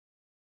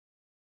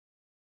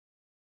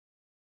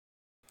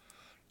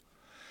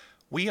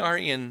We are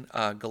in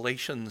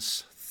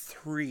Galatians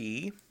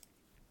 3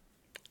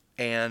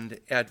 and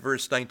at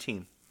verse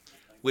 19,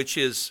 which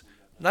is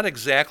not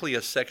exactly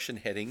a section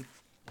heading,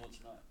 No, it's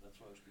not. That's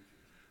why I was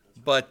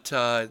confused. but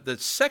the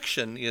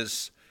section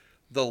is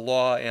the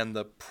law and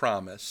the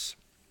promise.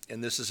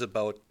 And this is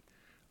about,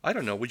 I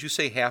don't know, would you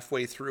say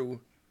halfway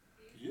through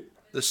Yep.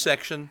 the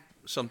section?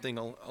 Something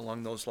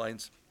along those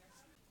lines?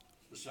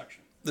 The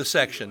section. The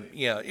section,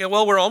 yeah. Yeah,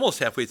 well, we're almost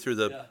halfway through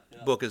the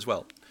Yeah. book as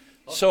well.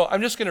 So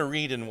I'm just going to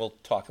read and we'll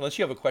talk, unless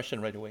you have a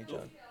question right away,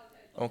 John.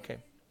 Okay.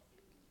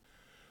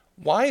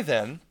 Why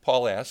then,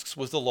 Paul asks,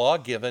 was the law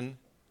given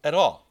at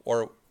all?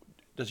 Or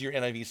does your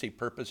NIV say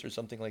purpose or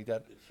something like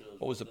that? It says,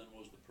 What was the then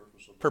was the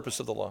purpose of purpose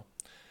of the law?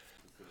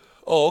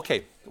 Oh,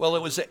 okay. Well,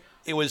 it was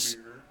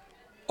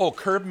mirror,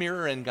 curb,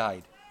 mirror, and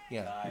guide.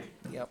 Yeah. guide.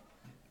 Yep.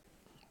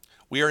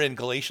 We are in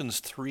Galatians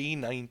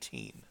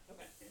 3:19.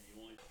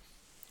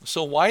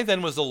 So why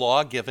then was the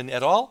law given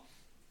at all?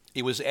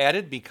 It was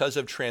added because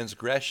of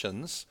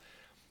transgressions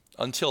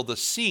until the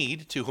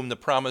seed to whom the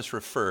promise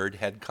referred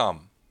had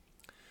come.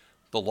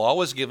 The law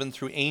was given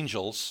through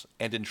angels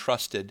and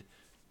entrusted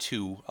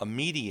to a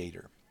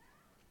mediator.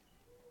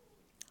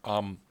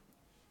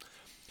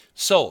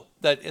 So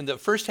that in the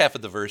first half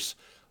of the verse,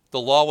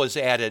 the law was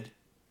added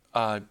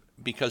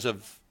because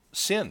of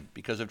sin,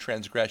 because of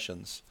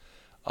transgressions,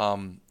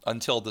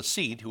 until the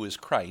seed, who is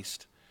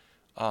Christ,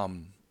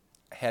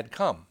 had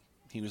come.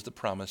 He was the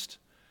promised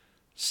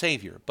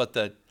Savior. But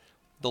the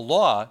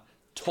law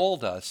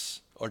told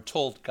us, or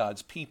told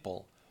God's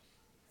people,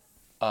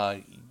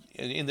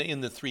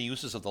 in the three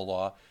uses of the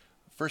law,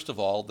 first of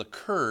all, the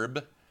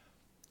curb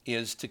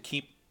is to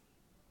keep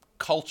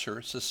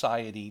culture,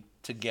 society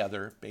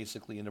together,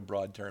 basically in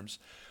broad terms.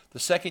 The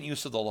second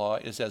use of the law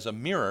is as a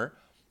mirror,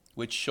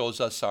 which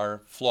shows us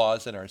our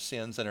flaws and our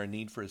sins and our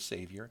need for a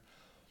Savior.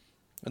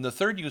 And the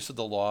third use of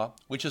the law,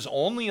 which is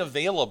only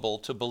available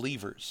to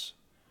believers.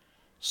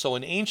 So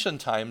in ancient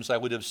times, I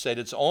would have said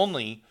it's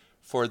only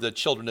for the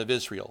children of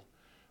Israel.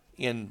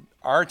 In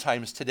our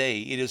times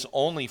today, it is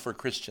only for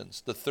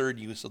Christians, the third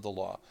use of the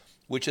law,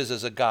 which is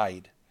as a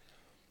guide.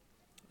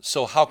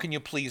 So how can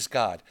you please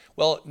God?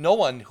 Well, no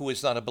one who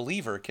is not a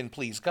believer can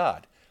please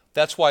God.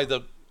 That's why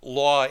the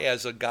law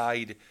as a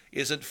guide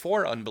isn't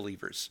for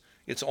unbelievers.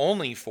 It's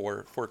only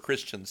for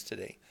Christians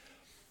today.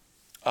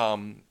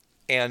 However,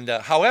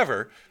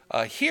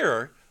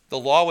 here, the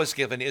law was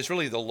given is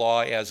really the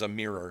law as a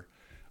mirror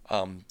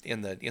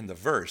in the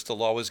verse. The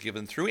law was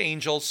given through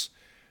angels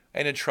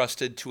and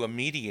entrusted to a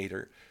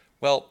mediator.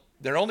 Well,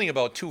 there are only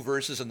about 2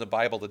 verses in the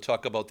Bible that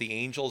talk about the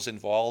angels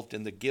involved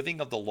in the giving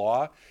of the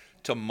law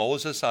to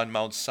Moses on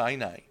Mount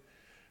Sinai.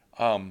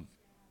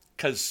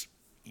 Because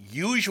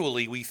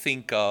usually we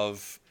think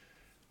of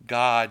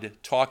God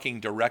talking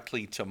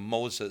directly to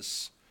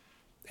Moses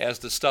as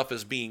the stuff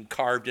is being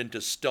carved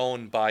into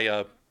stone by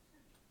a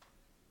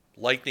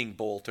lightning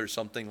bolt or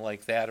something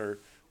like that, or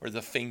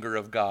the finger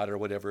of God or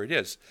whatever it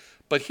is.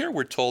 But here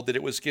we're told that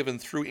it was given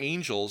through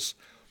angels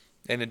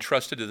and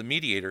entrusted to the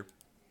mediator.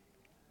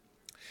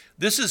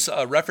 This is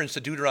a reference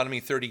to Deuteronomy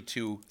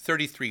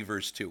 33,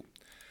 verse 2.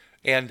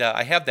 And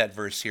I have that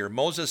verse here.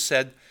 Moses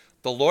said,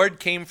 "The Lord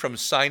came from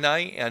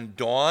Sinai and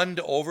dawned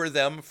over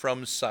them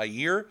from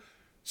Seir."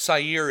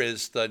 Seir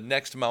is the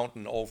next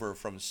mountain over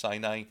from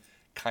Sinai,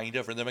 kind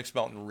of, or the next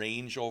mountain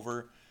range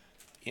over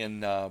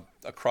in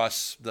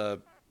across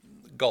the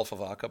Gulf of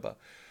Aqaba.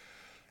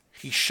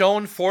 He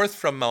shone forth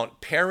from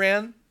Mount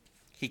Paran.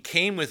 He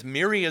came with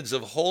myriads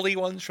of holy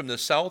ones from the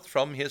south,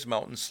 from his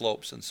mountain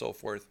slopes, and so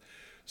forth.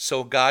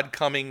 So God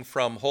coming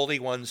from holy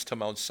ones to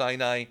Mount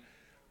Sinai,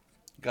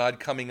 God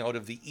coming out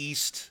of the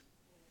east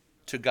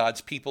to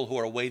God's people who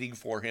are waiting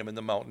for him in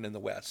the mountain in the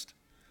west.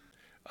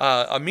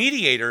 A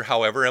mediator,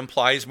 however,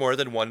 implies more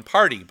than one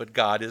party, but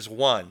God is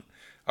one.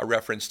 A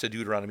reference to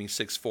Deuteronomy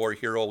 6:4,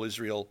 "Hear, O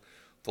Israel,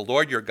 the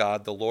Lord your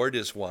God, the Lord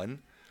is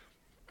one."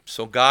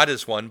 So God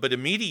is one, but a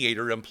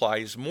mediator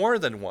implies more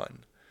than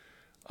one.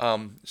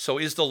 So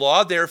is the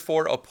law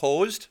therefore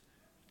opposed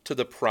to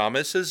the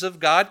promises of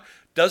God?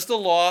 Does the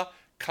law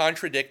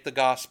contradict the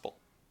gospel?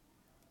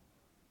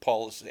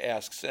 Paul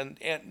asks, and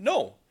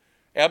no,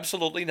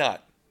 absolutely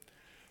not.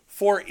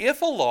 For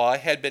if a law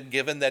had been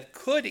given that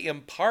could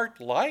impart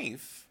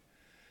life,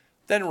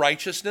 then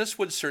righteousness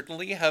would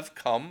certainly have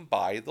come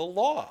by the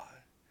law.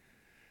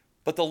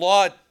 But the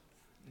law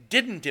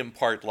didn't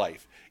impart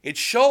life. It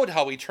showed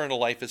how eternal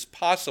life is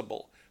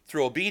possible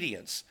through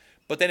obedience,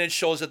 but then it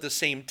shows at the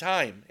same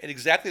time, at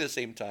exactly the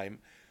same time,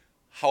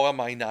 how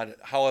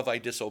have I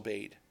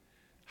disobeyed?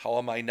 How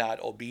am I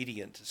not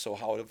obedient? So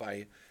how have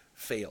I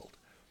failed?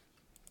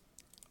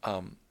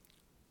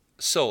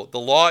 So the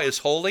law is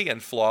holy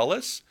and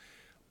flawless,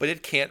 but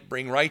it can't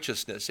bring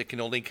righteousness. It can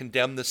only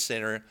condemn the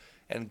sinner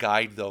and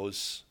guide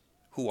those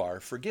who are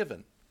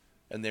forgiven.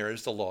 And there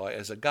is the law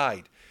as a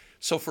guide.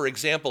 So, for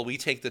example, we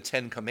take the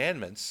 10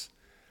 Commandments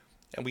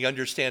and we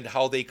understand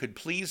how they could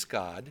please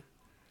God,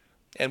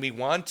 and we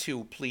want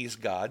to please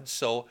God.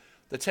 So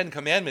the 10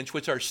 Commandments,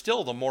 which are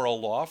still the moral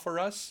law for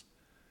us,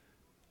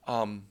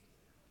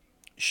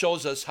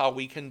 shows us how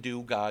we can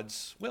do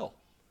God's will.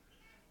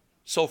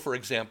 So, for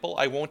example,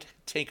 I won't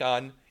take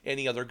on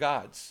any other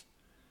gods.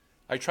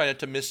 I try not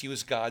to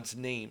misuse God's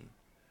name.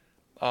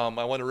 I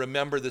want to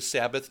remember the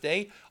Sabbath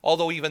day,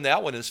 although even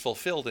that one is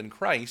fulfilled in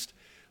Christ.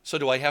 So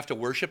do I have to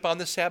worship on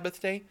the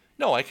Sabbath day?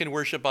 No, I can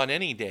worship on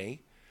any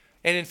day.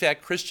 And in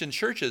fact, Christian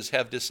churches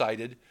have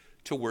decided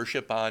to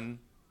worship on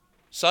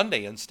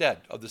Sunday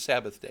instead of the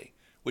Sabbath day,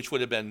 which would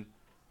have been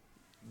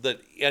the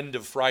end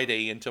of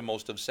Friday into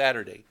most of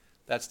Saturday.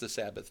 That's the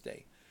Sabbath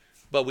day.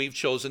 But we've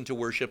chosen to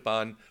worship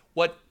on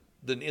what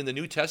in the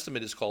New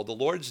Testament is called the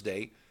Lord's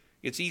Day.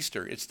 It's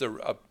Easter. It's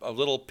a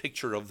little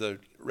picture of the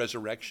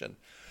resurrection.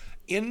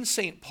 In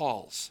St.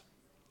 Paul's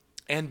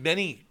and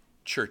many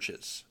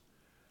churches,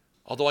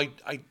 although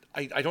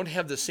I don't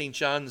have the St.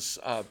 John's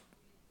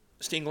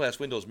stained glass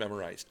windows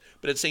memorized,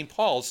 but at St.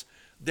 Paul's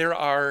there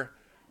are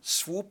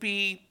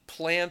swoopy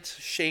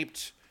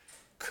plant-shaped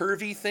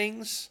curvy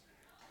things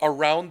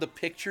around the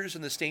pictures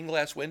in the stained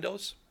glass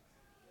windows.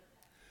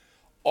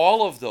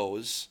 All of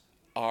those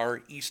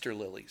are Easter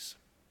lilies.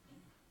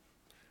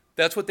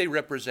 That's what they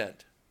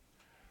represent.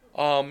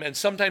 And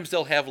sometimes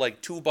they'll have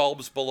like 2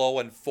 bulbs below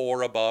and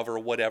 4 above or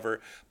whatever,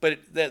 but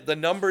the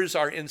numbers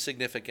are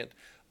insignificant.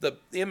 The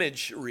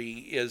imagery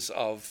is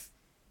of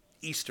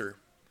Easter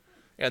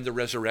and the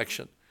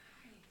resurrection.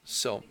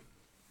 So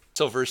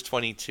verse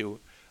 22.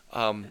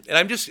 And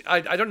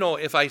I don't know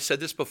if I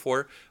said this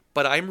before,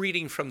 but I'm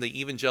reading from the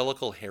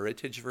Evangelical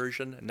Heritage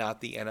Version,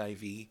 not the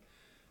NIV.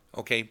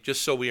 Okay,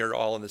 just so we are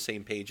all on the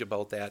same page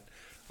about that.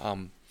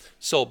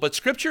 But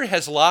Scripture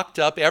has locked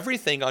up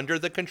everything under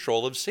the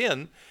control of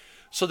sin,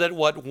 so that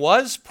what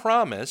was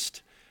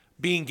promised,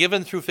 being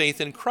given through faith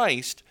in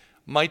Christ,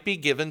 might be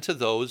given to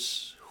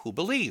those who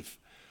believe.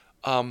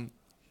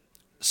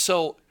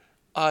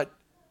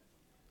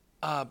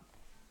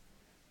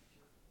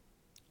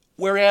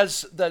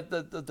 Whereas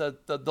the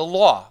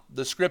law,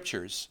 the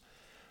Scriptures,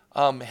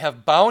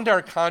 have bound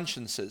our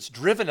consciences,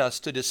 driven us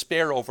to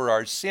despair over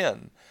our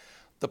sin,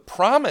 the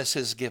promise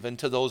is given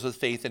to those with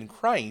faith in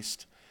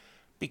Christ,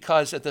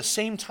 because at the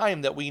same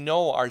time that we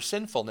know our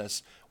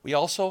sinfulness, we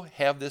also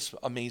have this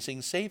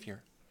amazing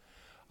Savior.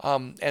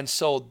 And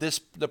so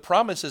the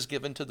promise is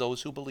given to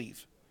those who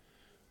believe.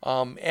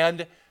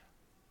 And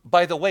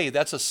by the way,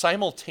 that's a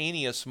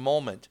simultaneous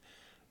moment.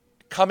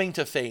 Coming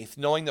to faith,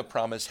 knowing the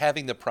promise,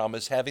 having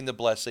the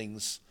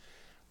blessings,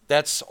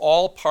 that's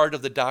all part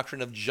of the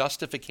doctrine of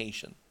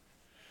justification.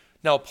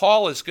 Now,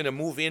 Paul is going to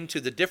move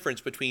into the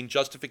difference between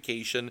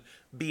justification,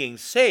 being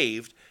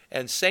saved,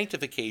 and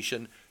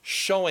sanctification,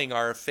 showing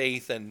our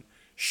faith and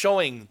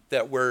showing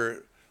that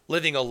we're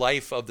living a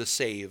life of the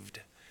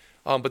saved.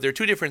 But they're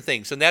two different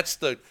things, and that's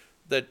the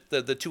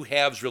two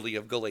halves, really,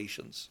 of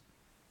Galatians.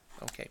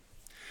 Okay.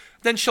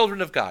 Then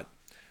children of God.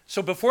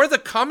 So before the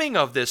coming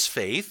of this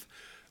faith,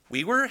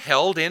 we were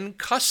held in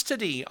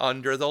custody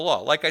under the law.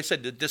 Like I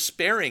said, the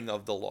despairing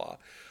of the law,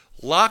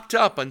 locked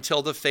up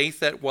until the faith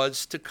that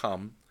was to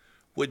come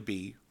would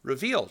be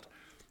revealed.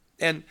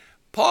 And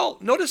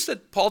notice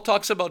that Paul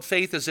talks about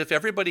faith as if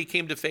everybody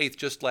came to faith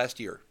just last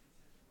year.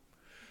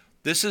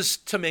 This is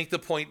to make the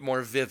point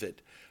more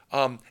vivid.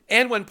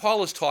 And when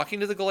Paul is talking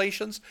to the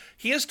Galatians,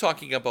 he is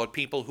talking about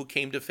people who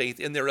came to faith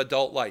in their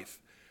adult life.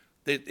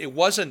 It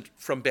wasn't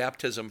from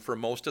baptism for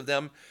most of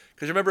them.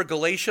 Because remember,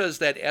 Galatia is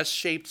that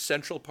S-shaped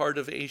central part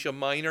of Asia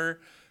Minor,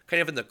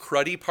 kind of in the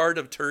cruddy part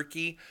of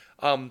Turkey.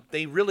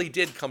 They really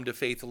did come to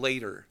faith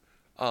later.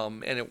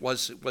 And it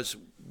was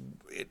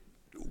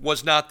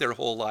not their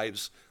whole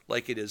lives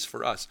like it is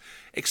for us,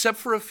 except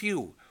for a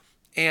few.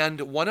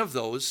 And one of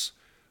those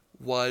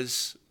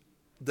was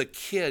the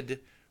kid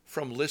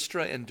from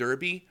Lystra and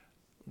Derbe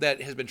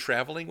that has been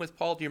traveling with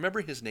Paul. Do you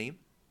remember his name?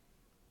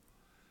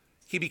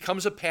 He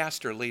becomes a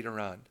pastor later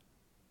on.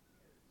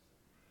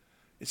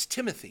 It's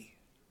Timothy.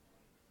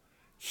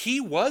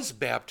 He was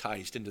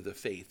baptized into the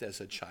faith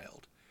as a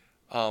child,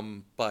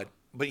 but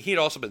he had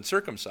also been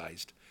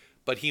circumcised,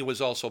 but he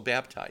was also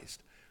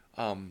baptized.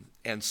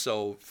 And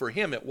so for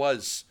him it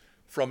was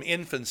from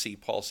infancy,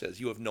 Paul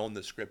says, you have known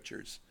the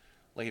Scriptures,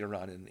 later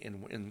on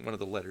in one of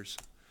the letters.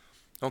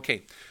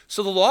 Okay,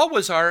 so the law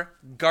was our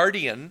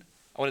guardian.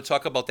 I want to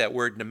talk about that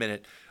word in a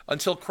minute.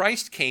 Until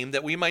Christ came,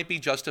 that we might be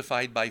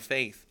justified by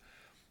faith.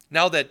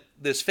 Now that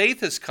this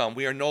faith has come,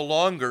 we are no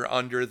longer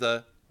under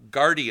the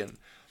guardian.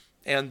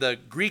 And the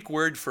Greek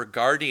word for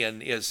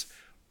guardian is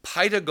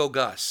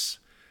paidagogos,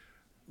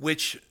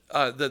 which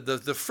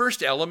the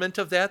first element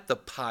of that, the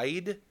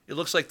paid, it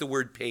looks like the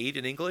word paid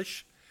in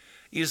English,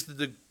 is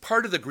the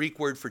part of the Greek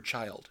word for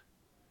child.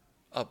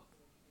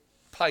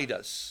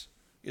 Paidos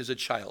is a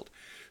child.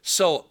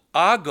 So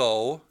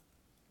ago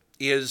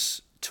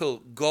is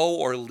to go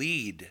or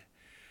lead.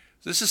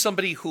 This is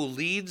somebody who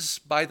leads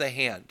by the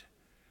hand.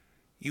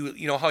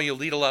 You know how you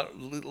lead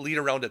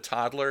around a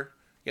toddler?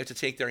 You have to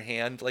take their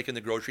hand, like in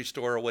the grocery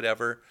store or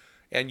whatever,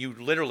 and you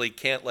literally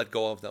can't let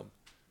go of them.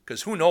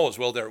 Because who knows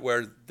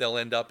where they'll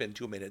end up in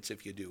 2 minutes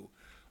if you do.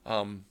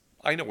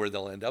 I know where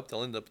they'll end up.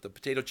 They'll end up the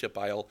potato chip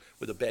aisle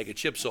with a bag of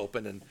chips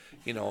open and,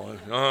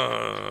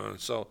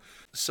 So,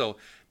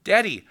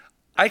 Daddy,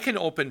 I can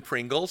open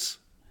Pringles.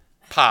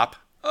 Pop.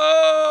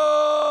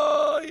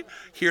 Oh,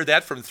 hear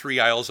that from 3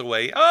 aisles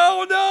away.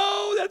 Oh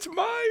no, that's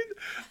mine.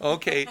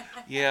 Okay,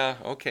 yeah,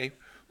 okay.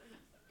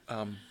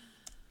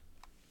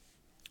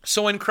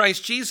 So in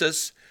Christ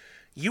Jesus,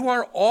 you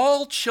are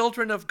all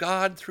children of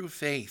God through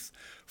faith.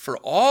 For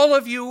all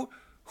of you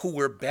who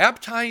were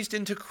baptized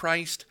into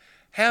Christ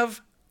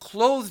have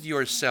clothed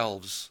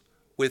yourselves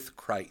with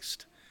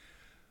Christ.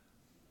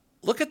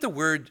 Look at the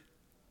word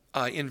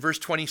in verse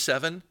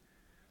 27.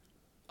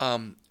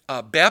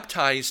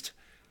 Baptized.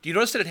 Do you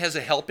notice that it has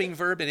a helping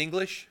verb in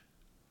English?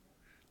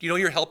 Do you know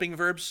your helping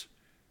verbs?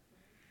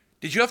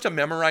 Did you have to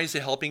memorize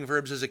the helping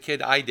verbs as a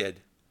kid? I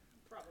did.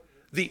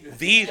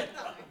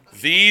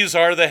 These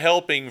are the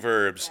helping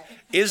verbs.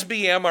 Is,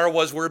 be, am, are,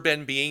 was, were,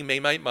 been, being, may,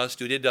 might, must,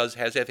 do, did, does,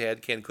 has, have,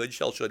 had, can, could,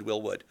 shall, should,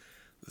 will, would.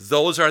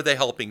 Those are the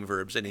helping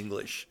verbs in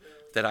English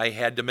that I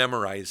had to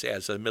memorize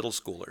as a middle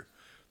schooler.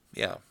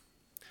 Yeah.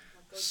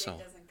 So.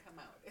 Doesn't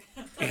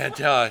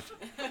come out.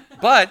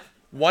 But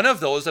one of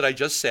those that I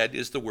just said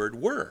is the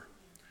word were.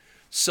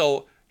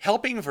 So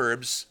helping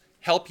verbs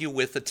help you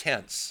with the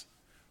tense.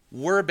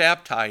 Were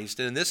baptized,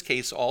 and in this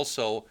case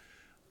also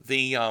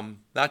the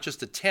not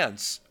just the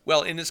tense.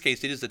 Well, in this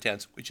case it is the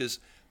tense, which is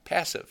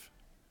passive.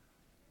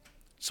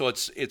 So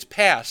it's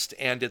past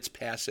and it's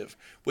passive,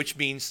 which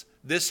means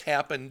this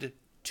happened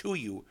to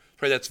you.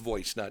 Sorry, that's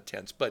voice, not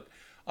tense. But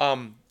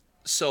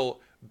so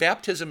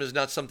baptism is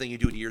not something you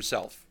do to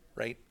yourself,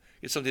 right?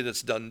 It's something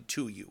that's done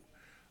to you.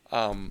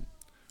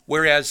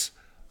 Whereas,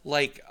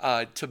 like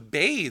to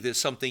bathe is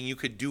something you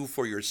could do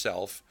for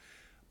yourself,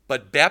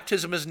 but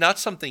baptism is not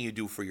something you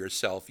do for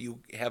yourself. You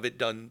have it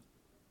done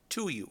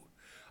to you.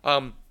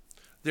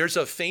 There's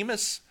a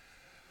famous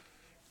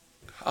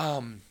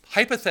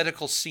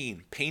hypothetical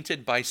scene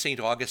painted by St.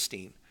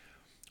 Augustine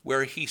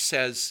where he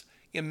says,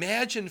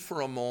 imagine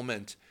for a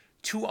moment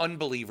two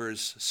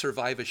unbelievers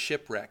survive a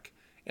shipwreck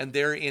and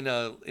they're in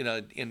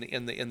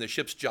the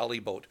ship's jolly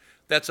boat.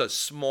 That's a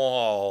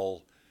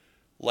small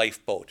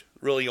lifeboat,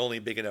 really only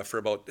big enough for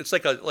about, it's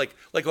like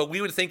what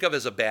we would think of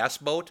as a bass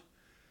boat,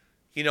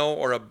 you know,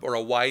 or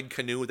a wide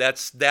canoe.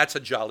 That's a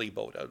jolly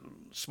boat, a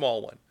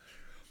small one.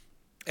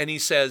 And he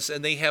says,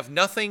 and they have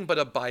nothing but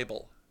a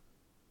Bible.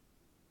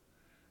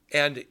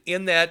 And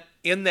in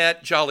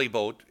that jolly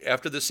boat,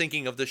 after the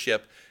sinking of the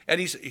ship, and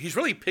he's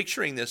really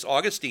picturing this,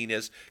 Augustine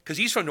is, because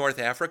he's from North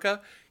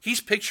Africa,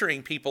 he's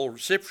picturing people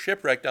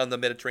shipwrecked on the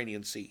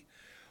Mediterranean Sea.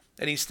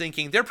 And he's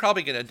thinking, they're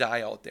probably going to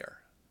die out there.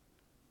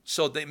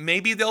 So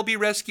maybe they'll be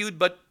rescued,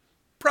 but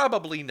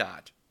probably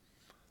not.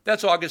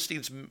 That's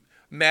Augustine's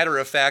matter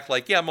of fact,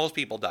 like, yeah, most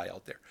people die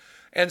out there.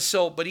 And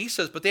so, but he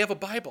says, but they have a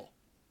Bible.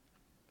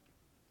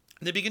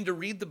 And they begin to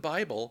read the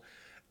Bible,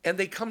 and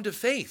they come to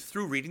faith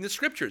through reading the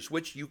scriptures,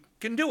 which you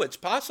can do. It's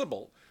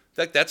possible. In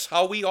fact, that's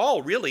how we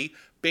all really,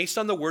 based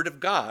on the word of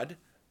God,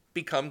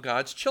 become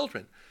God's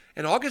children.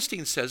 And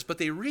Augustine says, but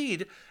they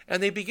read,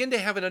 and they begin to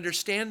have an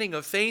understanding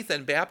of faith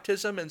and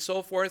baptism and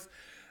so forth.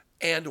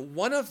 And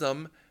one of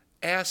them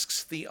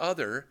asks the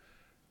other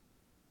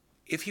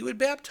if he would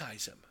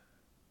baptize him.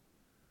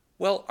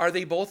 Well, are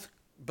they both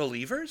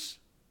believers?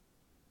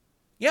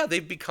 Yeah,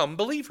 they've become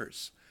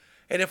believers.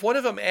 And if one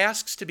of them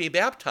asks to be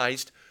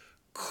baptized,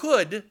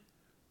 could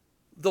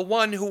the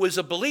one who was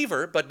a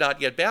believer but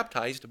not yet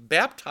baptized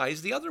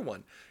baptize the other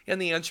one?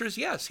 And the answer is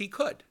yes, he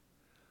could.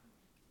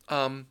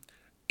 And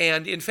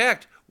in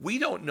fact, we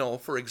don't know,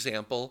 for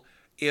example,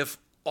 if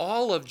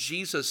all of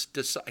Jesus'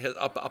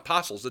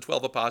 apostles, the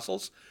 12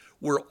 apostles,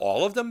 were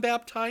all of them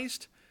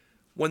baptized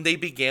when they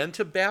began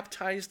to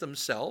baptize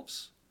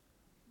themselves?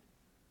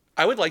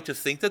 I would like to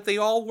think that they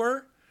all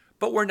were,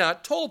 but we're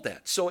not told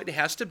that. So it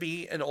has to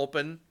be an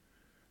open.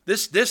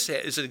 This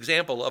is an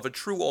example of a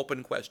true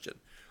open question.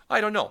 I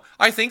don't know.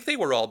 I think they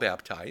were all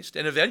baptized,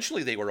 and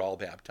eventually they were all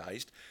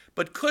baptized.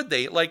 But could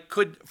they,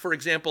 for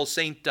example,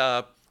 St.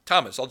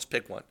 Thomas, I'll just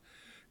pick one.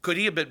 Could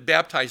he have been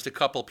baptized a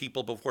couple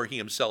people before he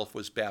himself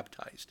was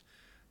baptized?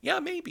 Yeah,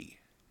 maybe.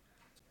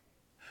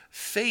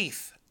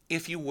 Faith,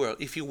 if you'll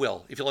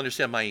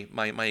understand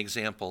my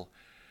example,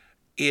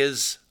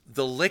 is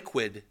the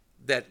liquid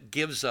that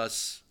gives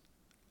us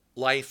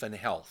life and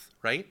health,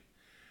 right?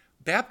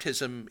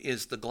 Baptism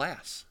is the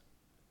glass.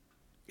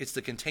 It's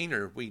the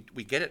container we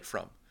get it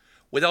from.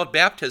 Without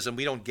baptism,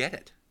 we don't get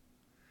it.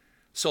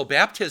 So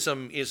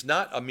baptism is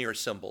not a mere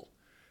symbol.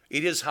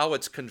 It is how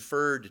it's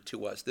conferred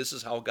to us. This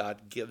is how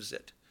God gives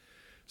it.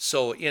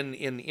 So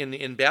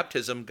in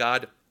baptism,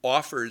 God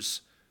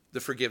offers the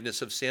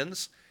forgiveness of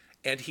sins,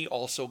 and he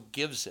also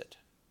gives it.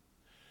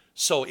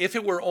 So if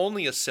it were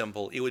only a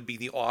symbol, it would be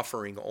the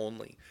offering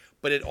only.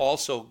 But it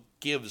also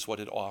gives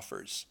what it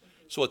offers.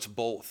 So it's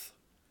both.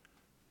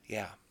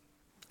 Yeah.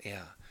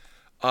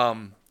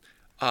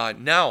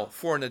 Now,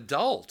 for an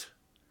adult,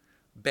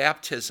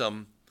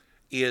 baptism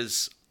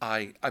is,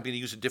 I'm going to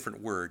use a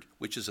different word,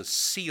 which is a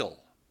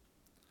seal.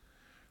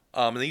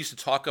 And they used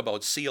to talk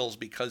about seals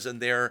because in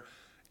their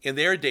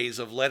days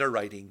of letter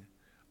writing,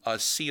 a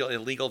seal,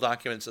 in legal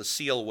documents, a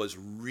seal was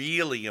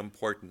really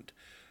important.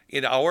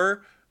 In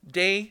our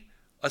day,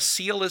 a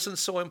seal isn't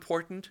so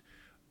important,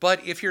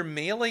 but if you're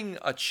mailing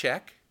a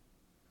check,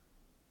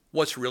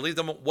 what's really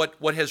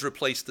what has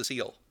replaced the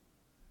seal?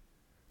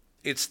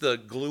 It's the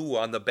glue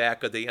on the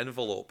back of the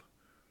envelope,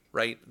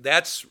 right?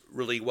 That's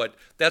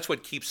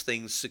what keeps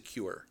things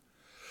secure.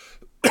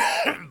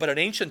 But in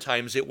ancient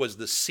times, it was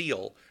the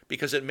seal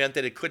because it meant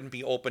that it couldn't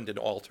be opened and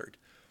altered.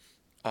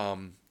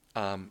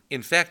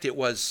 In fact, it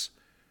was.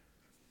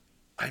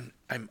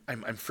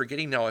 I'm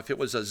forgetting now if it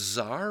was a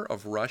Tsar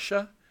of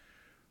Russia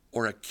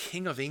or a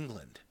King of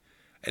England,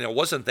 and it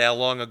wasn't that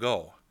long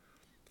ago,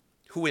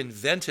 who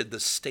invented the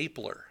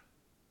stapler.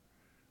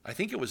 I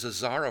think it was a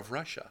Tsar of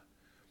Russia.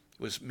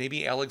 It was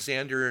maybe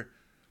Alexander,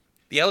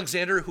 the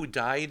Alexander who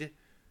died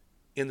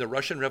in the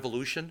Russian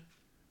Revolution,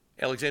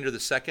 Alexander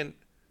II,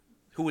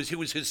 who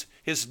was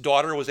his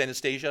daughter was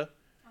Anastasia.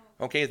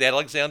 Okay, that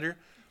Alexander.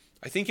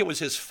 I think it was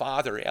his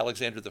father,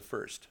 Alexander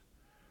I,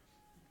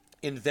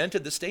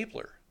 invented the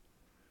stapler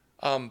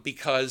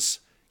because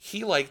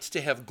he liked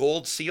to have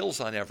gold seals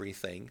on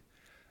everything,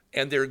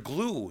 and their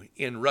glue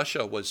in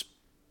Russia was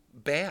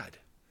bad.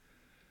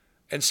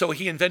 And so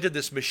he invented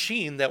this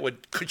machine that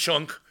would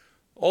ka-chunk,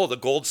 oh, the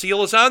gold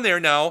seal is on there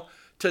now,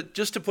 to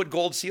put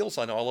gold seals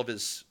on all of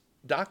his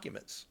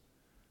documents.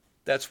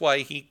 That's why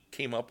he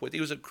came up with, he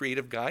was a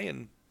creative guy,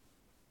 and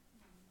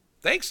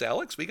thanks,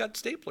 Alex, we got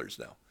staplers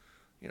now.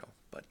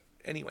 But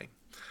anyway.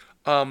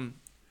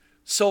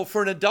 So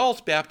for an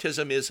adult,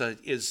 baptism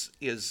is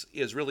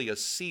really a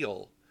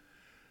seal.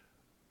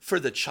 For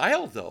the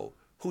child, though,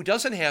 who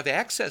doesn't have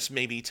access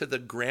maybe to the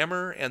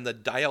grammar and the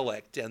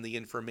dialect and the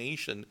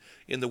information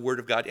in the Word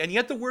of God, and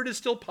yet the Word is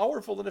still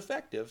powerful and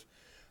effective,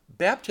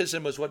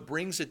 baptism is what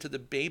brings it to the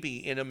baby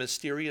in a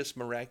mysterious,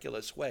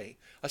 miraculous way,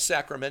 a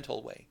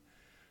sacramental way,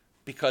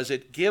 because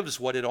it gives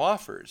what it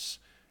offers.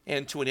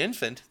 And to an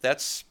infant,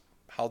 that's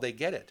how they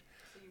get it.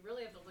 So you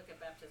really have to look at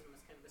baptism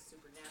as kind of a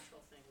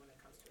supernatural thing when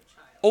it comes to a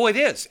child. Oh, it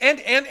is.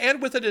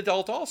 And with an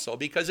adult also,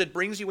 because it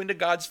brings you into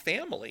God's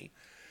family.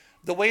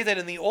 The way that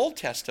in the Old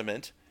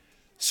Testament,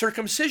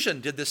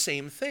 circumcision did the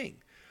same thing.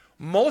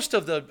 Most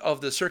of the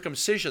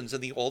circumcisions in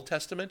the Old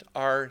Testament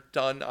are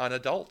done on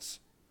adults.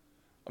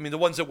 I mean, the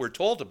ones that we're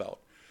told about.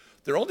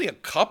 There are only a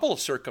couple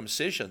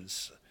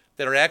circumcisions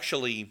that are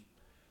actually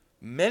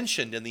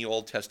mentioned in the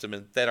Old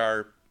Testament that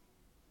are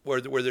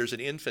where there's an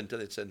infant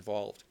that's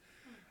involved.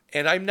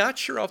 And I'm not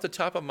sure off the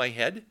top of my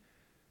head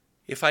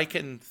if I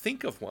can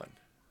think of one,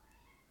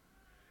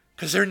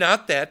 because they're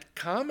not that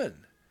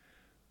common.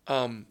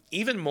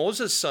 Even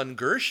Moses' son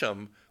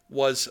Gershom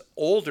was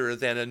older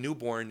than a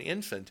newborn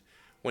infant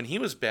when he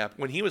was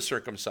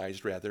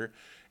circumcised, rather.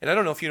 And I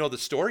don't know if you know the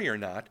story or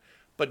not,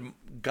 but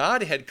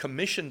God had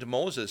commissioned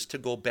Moses to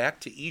go back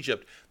to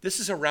Egypt. This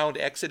is around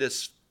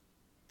Exodus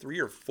 3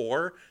 or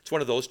 4. It's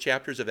one of those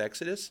chapters of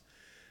Exodus.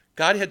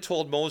 God had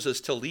told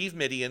Moses to leave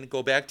Midian,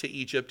 go back to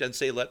Egypt, and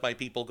say, "Let my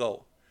people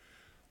go."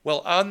 Well,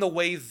 on the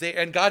way there,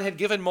 and God had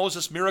given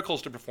Moses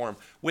miracles to perform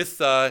with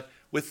the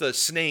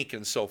snake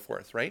and so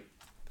forth, right?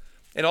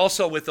 And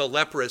also with the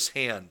leprous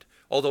hand,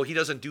 although he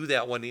doesn't do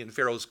that one in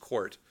Pharaoh's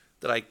court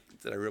that I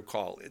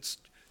recall. It's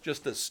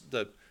just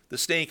the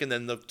snake and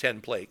then the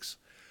 10 plagues.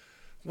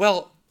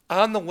 Well,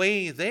 on the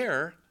way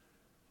there,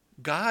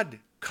 God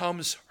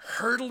comes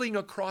hurtling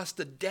across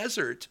the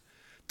desert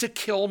to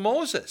kill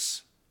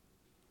Moses.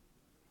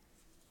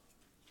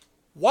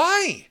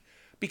 Why?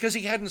 Because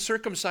he hadn't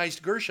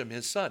circumcised Gershom,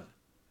 his son.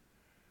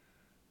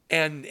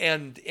 And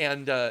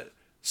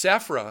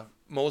Sapphira,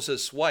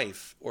 Moses'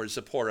 wife, or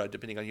Zipporah,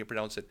 depending on how you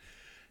pronounce it,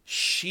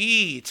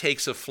 she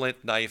takes a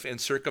flint knife and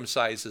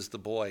circumcises the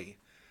boy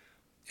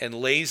and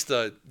lays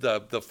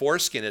the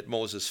foreskin at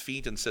Moses'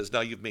 feet and says,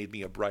 "Now you've made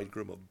me a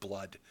bridegroom of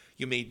blood.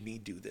 You made me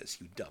do this,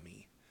 you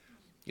dummy.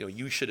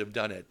 You should have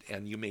done it,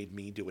 and you made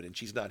me do it." And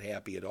she's not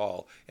happy at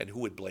all, and who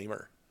would blame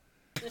her?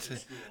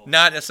 It's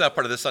not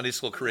part of the Sunday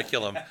school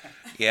curriculum.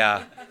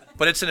 Yeah,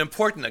 but it's an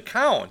important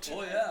account.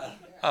 Oh,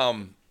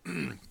 yeah.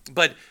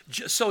 But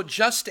so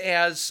just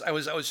as I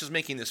was just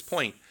making this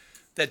point,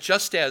 that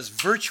just as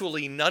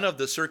virtually none of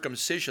the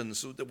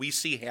circumcisions that we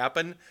see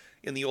happen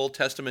in the Old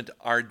Testament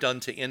are done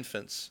to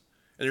infants,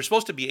 and they're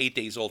supposed to be 8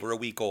 days old or a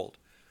week old,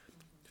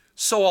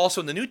 so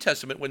also in the New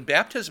Testament, when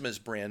baptism is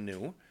brand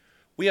new,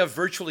 we have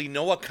virtually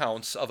no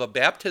accounts of a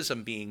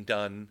baptism being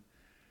done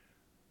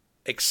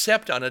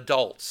except on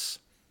adults.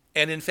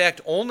 And in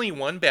fact, only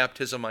one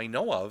baptism I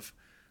know of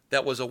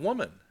that was a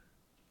woman.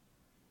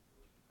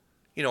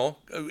 We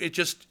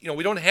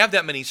don't have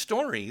that many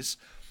stories.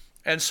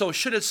 And so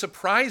should it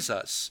surprise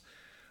us,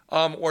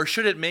 or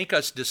should it make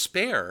us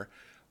despair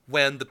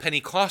when the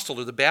Pentecostal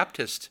or the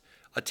Baptist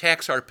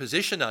attacks our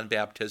position on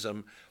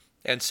baptism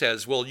and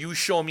says, well, you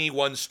show me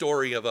one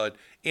story of an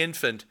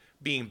infant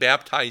being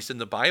baptized in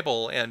the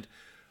Bible, and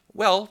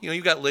well,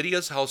 you've got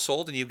Lydia's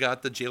household and you've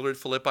got the jailer at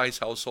Philippi's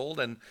household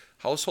and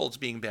households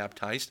being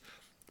baptized.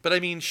 But I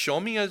mean, show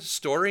me a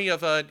story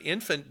of an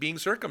infant being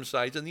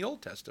circumcised in the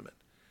Old Testament.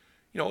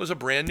 It was a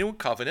brand new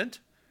covenant.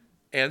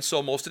 And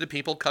so most of the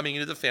people coming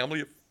into the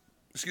family,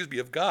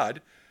 of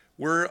God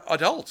were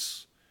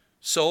adults.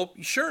 So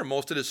sure,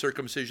 most of the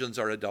circumcisions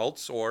are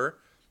adults, or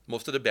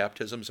most of the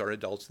baptisms are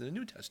adults in the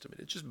New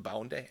Testament. It's just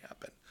bound to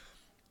happen.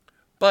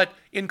 But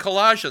in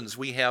Colossians,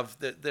 we have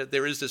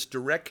there is this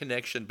direct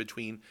connection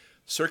between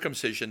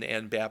circumcision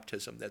and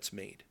baptism that's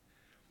made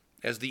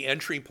as the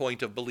entry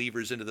point of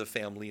believers into the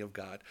family of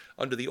God.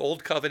 Under the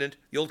Old Covenant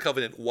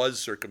was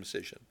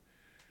circumcision.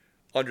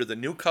 Under the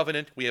New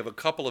Covenant, we have a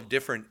couple of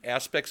different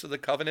aspects of the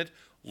covenant.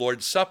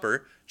 Lord's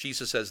Supper,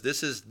 Jesus says,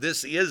 this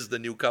is the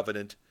new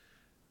covenant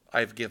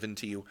I've given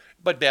to you.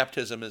 But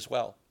baptism as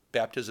well.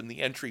 Baptism,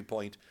 the entry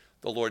point.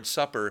 The Lord's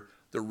Supper,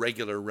 the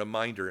regular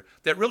reminder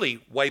that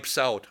really wipes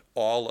out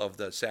all of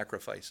the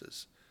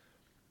sacrifices.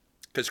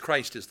 Because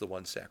Christ is the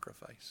one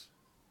sacrifice.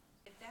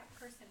 If that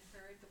person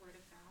heard the word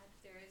of God,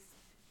 there is.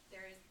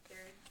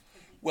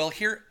 Well,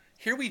 here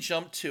we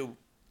jump to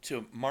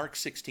Mark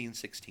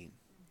 16:16.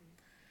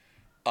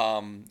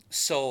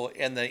 So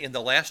in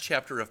the last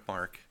chapter of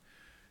Mark,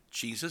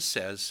 Jesus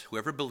says,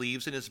 whoever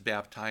believes and is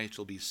baptized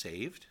will be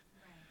saved.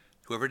 Right.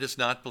 Whoever does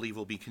not believe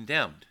will be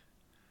condemned.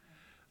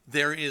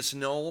 There is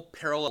no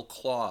parallel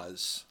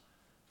clause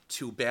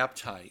to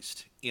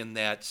baptized in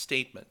that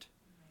statement.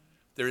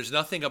 There is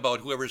nothing about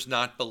whoever's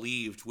not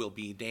believed will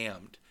be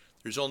damned.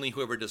 There's only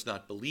whoever does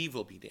not believe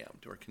will be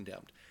damned or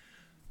condemned.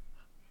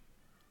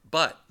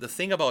 But the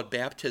thing about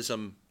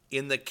baptism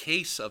in the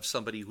case of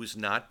somebody who's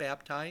not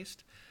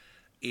baptized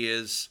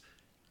is,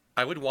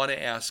 I would want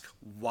to ask,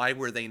 why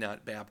were they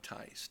not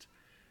baptized?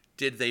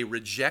 Did they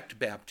reject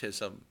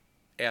baptism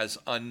as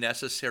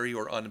unnecessary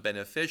or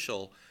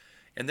unbeneficial?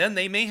 And then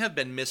they may have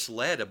been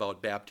misled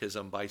about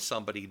baptism by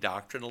somebody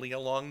doctrinally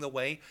along the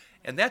way,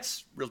 and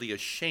that's really a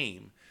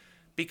shame.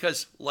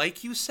 Because,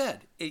 like you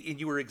said, and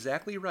you were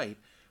exactly right,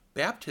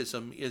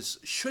 baptism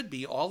should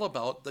be all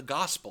about the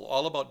gospel,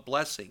 all about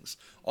blessings,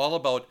 all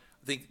about,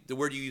 the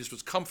word you used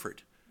was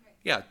comfort.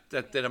 Yeah,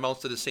 that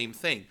amounts to the same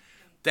thing.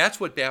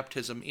 That's what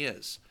baptism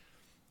is.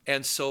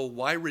 And so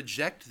why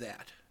reject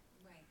that?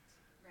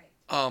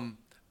 Right.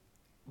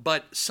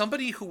 But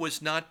somebody who was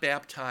not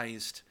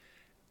baptized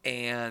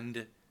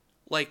and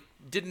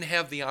didn't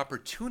have the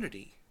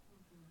opportunity,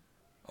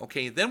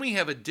 okay, then we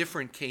have a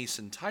different case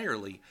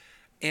entirely.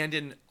 And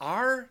in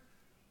our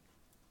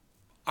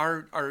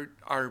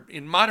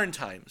in modern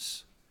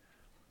times,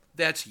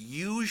 that's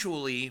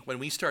usually when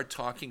we start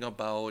talking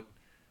about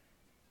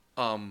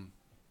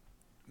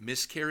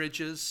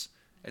miscarriages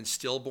and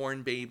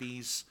stillborn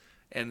babies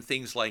and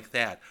things like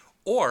that.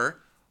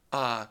 Or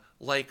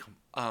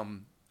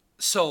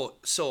so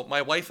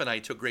my wife and I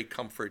took great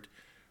comfort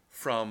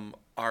from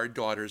our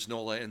daughters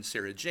Nola and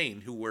Sarah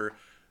Jane, who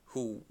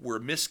were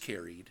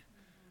miscarried.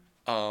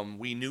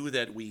 We knew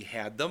that we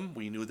had them.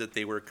 We knew that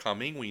they were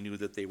coming. We knew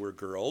that they were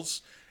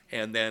girls.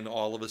 And then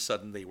all of a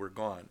sudden they were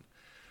gone.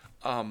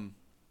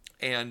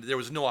 And there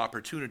was no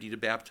opportunity to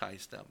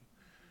baptize them.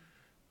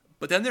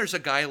 But then there's a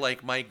guy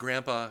like my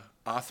grandpa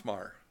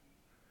Othmar.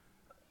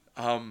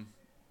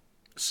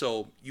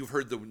 So you've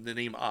heard the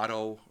name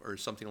Otto or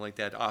something like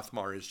that.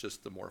 Othmar is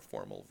just the more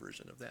formal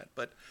version of that.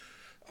 But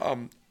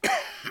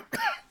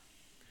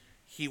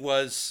he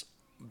was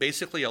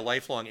basically a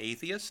lifelong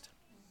atheist.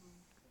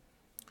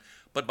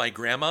 But my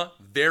grandma,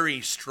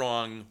 very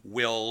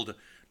strong-willed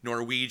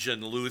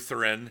Norwegian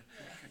Lutheran,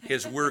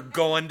 we're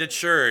going to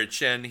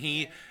church, and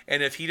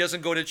if he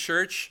doesn't go to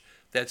church,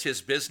 that's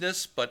his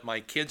business. But my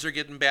kids are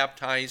getting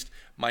baptized.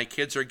 My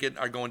kids are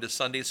going to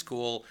Sunday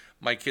school.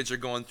 My kids are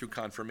going through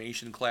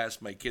confirmation class.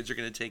 My kids are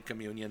going to take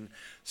communion.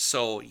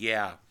 So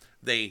yeah,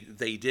 they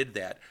did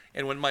that.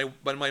 And when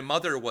my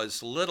mother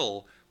was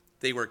little,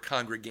 they were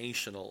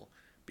congregational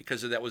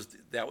because that was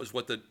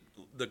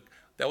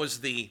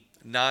the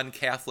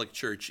non-Catholic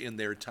church in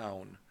their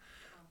town.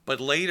 But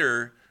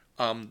later,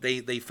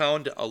 they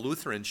found a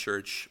Lutheran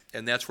church,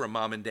 and that's where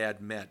Mom and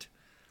Dad met.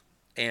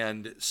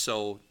 And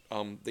so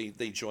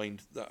they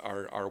joined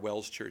our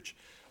Wells church.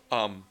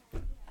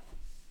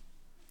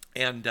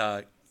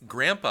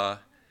 Grandpa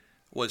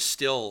was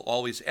still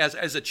always,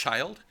 as a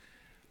child,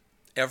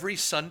 every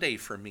Sunday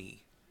for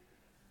me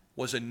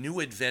was a new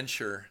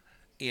adventure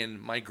in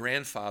my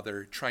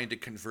grandfather trying to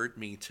convert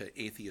me to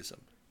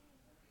atheism.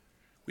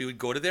 We would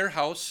go to their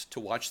house to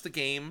watch the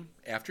game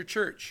after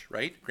church,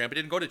 right? Grandpa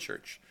didn't go to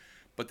church.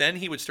 But then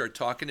he would start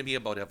talking to me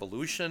about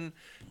evolution.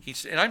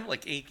 And I'm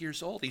like 8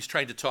 years old. He's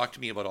trying to talk to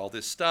me about all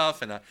this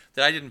stuff and that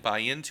I didn't buy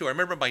into. I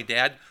remember my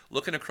dad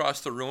looking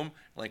across the room,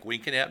 like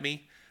winking at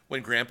me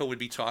when Grandpa would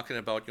be talking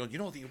about,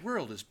 the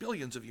world is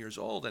billions of years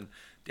old. And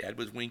Dad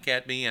would wink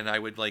at me, and I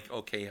would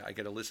okay, I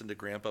got to listen to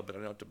Grandpa, but I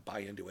don't have to buy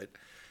into it.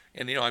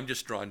 And I'm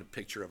just drawing a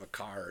picture of a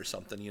car or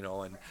something,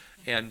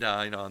 and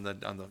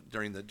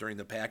during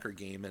the Packer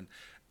game,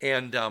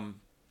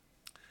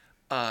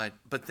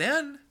 but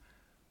then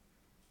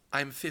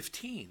I'm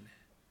 15,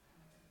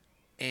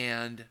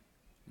 and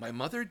my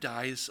mother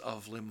dies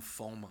of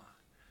lymphoma.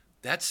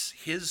 That's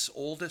his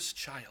oldest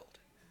child.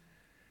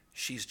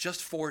 She's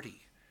just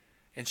 40,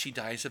 and she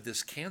dies of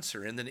this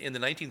cancer. And then in the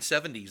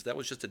 1970s, that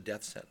was just a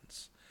death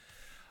sentence.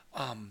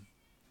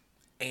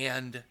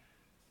 And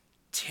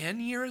 10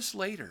 years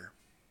later,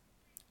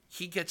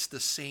 he gets the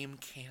same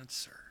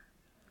cancer.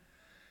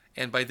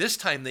 And by this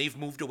time, they've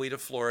moved away to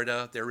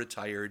Florida. They're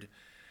retired.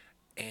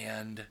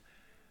 And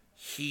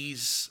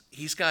he's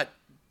got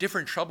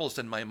different troubles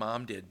than my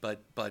mom did,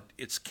 but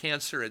it's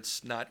cancer.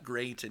 It's not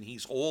great, and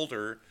he's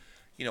older,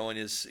 and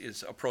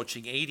is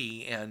approaching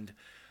 80. And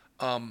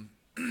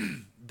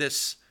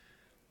this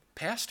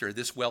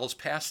Wells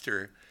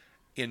pastor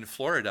in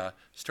Florida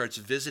starts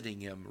visiting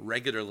him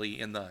regularly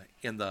in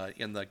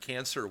the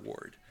cancer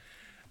ward,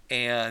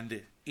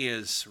 and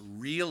is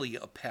really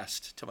a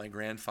pest to my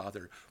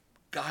grandfather.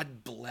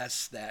 God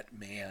bless that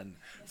man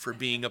for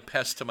being a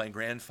pest to my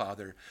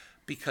grandfather,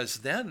 because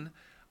then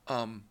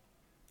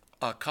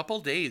a couple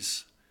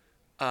days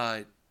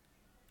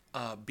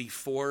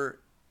before,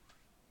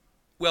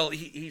 well,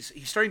 he's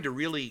starting to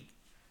really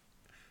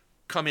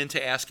come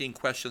into asking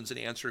questions and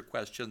answer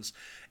questions.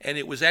 And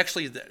it was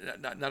actually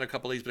not a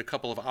couple days, but a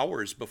couple of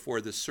hours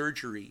before the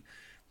surgery,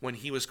 when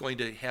he was going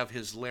to have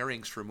his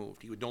larynx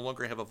removed. He would no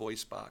longer have a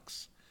voice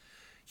box.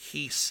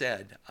 He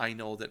said, "I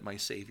know that my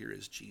Savior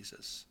is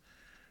Jesus."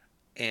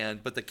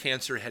 But the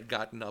cancer had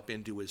gotten up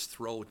into his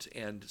throat,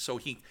 and so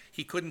he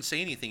couldn't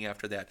say anything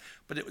after that.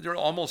 But they're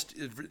almost,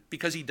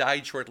 because he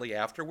died shortly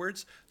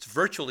afterwards, it's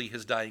virtually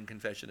his dying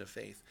confession of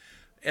faith,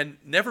 and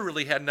never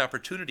really had an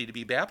opportunity to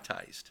be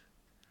baptized.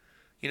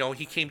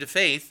 He came to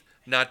faith,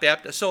 not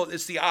baptized. So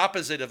it's the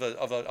opposite of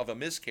a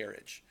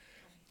miscarriage.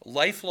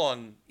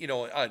 Lifelong,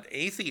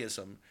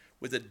 atheism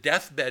with a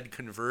deathbed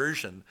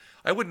conversion.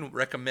 I wouldn't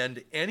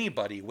recommend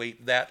anybody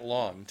wait that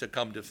long to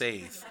come to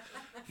faith,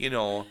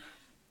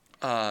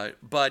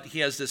 But he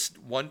has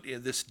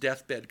this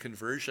deathbed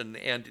conversion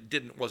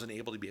and wasn't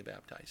able to be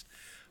baptized.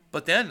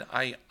 But then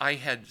I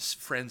had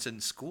friends in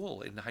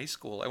school, in high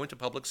school. I went to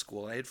public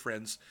school. I had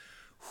friends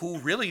who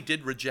really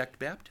did reject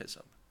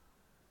baptism.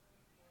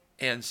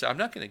 And so I'm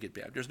not going to get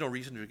baptized. There's no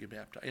reason to get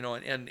baptized,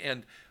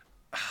 and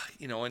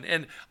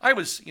I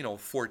was,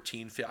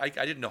 14, 15. I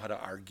didn't know how to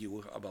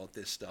argue about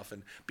this stuff,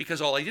 and because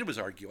all I did was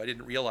argue. I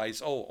didn't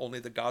realize, only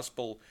the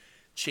gospel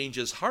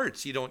changes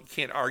hearts. You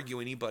can't argue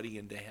anybody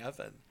into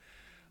heaven.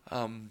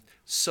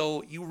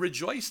 So you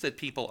rejoice that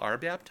people are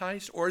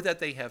baptized or that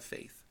they have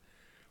faith.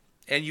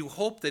 And you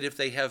hope that if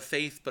they have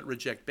faith but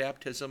reject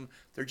baptism,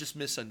 they're just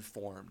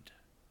misinformed.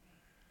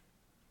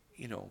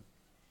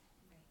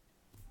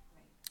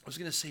 I was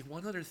going to say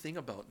one other thing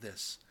about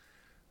this.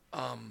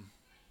 A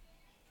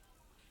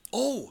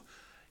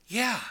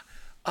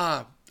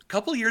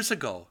couple years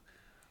ago,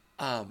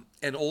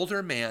 an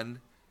older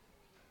man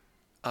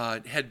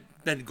had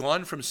been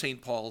gone from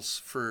St.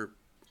 Paul's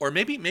or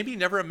maybe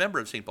never a member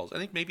of St. Paul's. I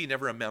think maybe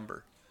never a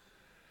member.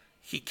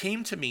 He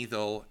came to me,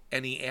 though,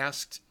 and he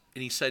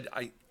said,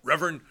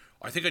 "Reverend,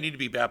 I think I need to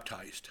be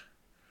baptized."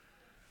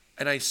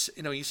 And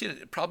you see,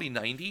 probably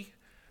 90.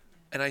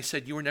 And I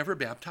said, "You were never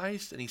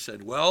baptized?" And he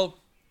said, "Well,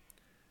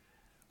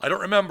 I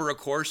don't remember, of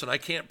course, and I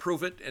can't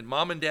prove it, and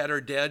Mom and Dad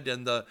are dead,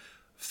 and the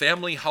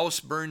family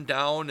house burned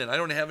down, and I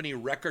don't have any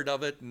record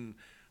of it, and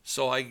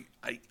so I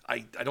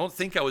don't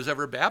think I was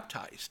ever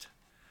baptized."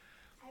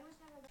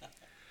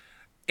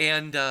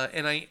 And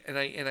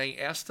I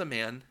asked the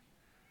man,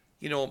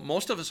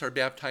 most of us are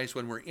baptized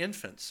when we're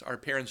infants. Our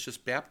parents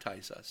just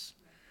baptize us.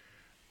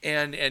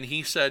 And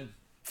he said,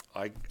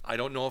 I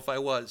don't know if I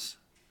was.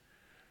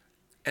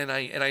 And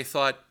I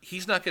thought,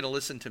 he's not going to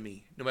listen to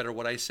me, no matter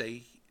what I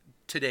say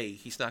today.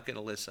 He's not going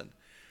to listen.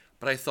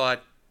 But I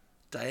thought,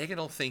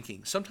 diagonal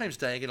thinking. Sometimes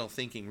diagonal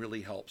thinking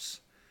really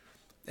helps.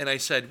 And I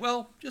said,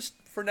 "Well, just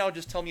for now,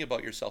 just tell me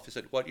about yourself." He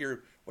said, What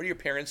are your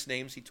parents'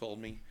 names?" He told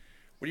me.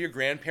 "What are your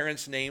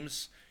grandparents'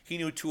 names?" He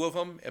knew 2 of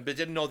them, but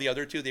didn't know the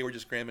other 2. They were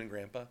just Grandma and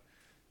Grandpa.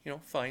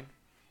 Fine.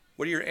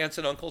 "What are your aunts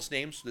and uncles'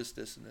 names?" This,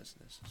 and this,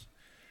 and this.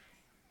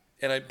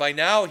 And by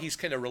now, he's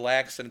kind of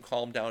relaxed and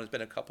calmed down. It's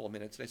been a couple of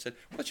minutes. And I said,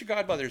 "What's your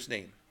godmother's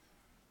name?"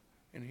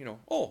 And,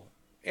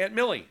 "Aunt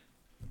Millie."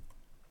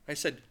 I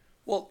said,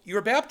 "Well, you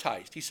were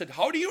baptized." He said,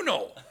 "How do you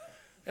know?"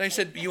 And I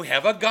said, "You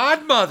have a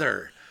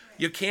godmother.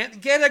 You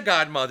can't get a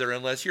godmother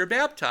unless you're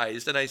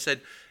baptized." And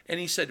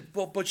he said,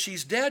 "Well, but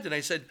she's dead." And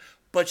I said,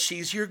 "But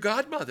she's your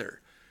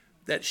godmother.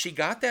 That she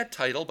got that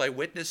title by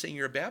witnessing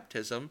your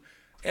baptism,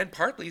 and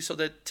partly so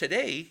that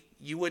today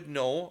you would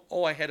know,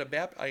 I had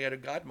a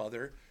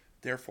godmother,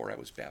 therefore I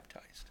was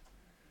baptized."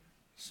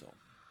 So,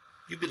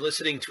 you've been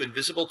listening to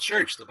Invisible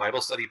Church, the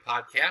Bible study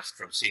podcast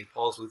from St.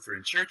 Paul's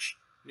Lutheran Church,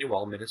 New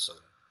Ulm,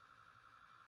 Minnesota.